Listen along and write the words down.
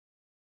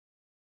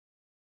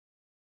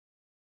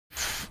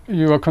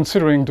you are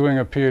considering doing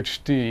a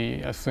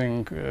PhD, I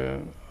think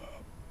it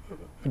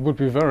would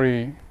be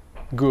very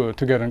good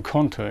to get in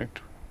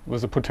contact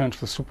with a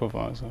potential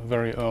supervisor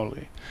very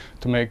early,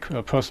 to make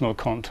personal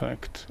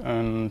contact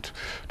and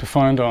to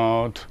find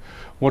out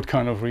what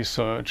kind of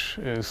research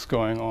is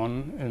going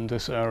on in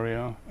this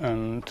area,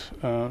 and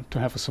to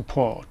have a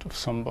support of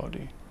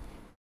somebody.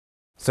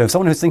 So if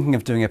someone who's thinking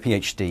of doing a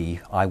PhD,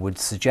 I would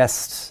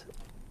suggest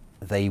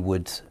they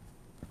would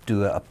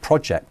do a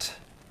project.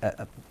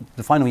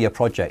 The final year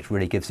project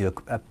really gives you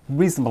a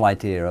reasonable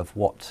idea of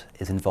what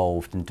is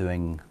involved in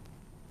doing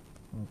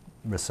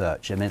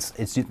research. I mean,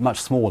 it's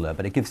much smaller,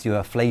 but it gives you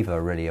a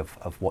flavour really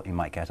of what you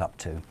might get up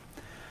to.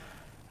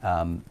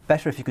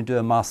 Better if you can do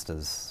a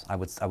master's. I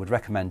would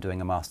recommend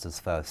doing a master's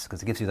first,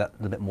 because it gives you that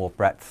little bit more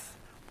breadth.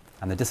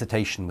 And the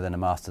dissertation within a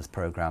master's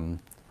programme,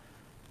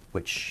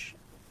 which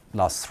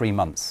lasts 3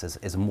 months,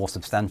 is a more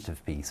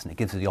substantive piece, and it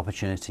gives you the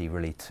opportunity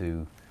really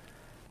to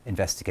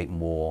investigate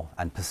more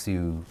and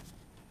pursue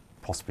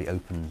possibly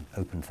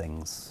open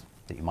things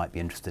that you might be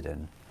interested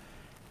in.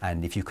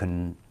 And if you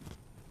can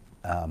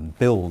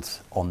build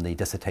on the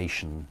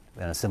dissertation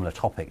in a similar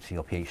topic to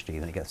your PhD,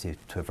 then it gets you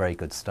to a very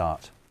good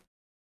start.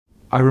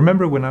 I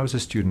remember when I was a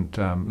student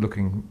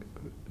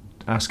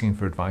asking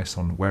for advice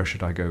on where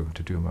should I go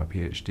to do my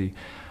PhD.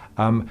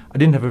 I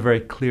didn't have a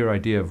very clear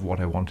idea of what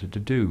I wanted to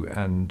do,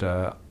 and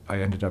I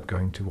ended up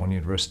going to one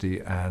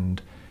university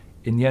and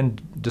in the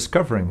end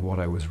discovering what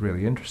I was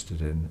really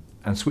interested in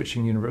and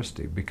switching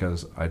university,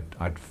 because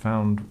I'd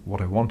found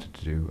what I wanted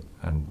to do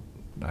and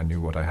I knew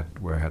where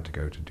I had to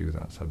go to do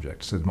that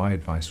subject. So my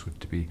advice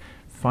would be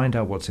find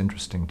out what's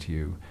interesting to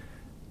you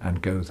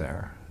and go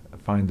there.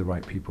 Find the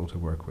right people to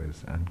work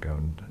with and go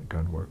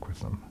and work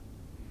with them.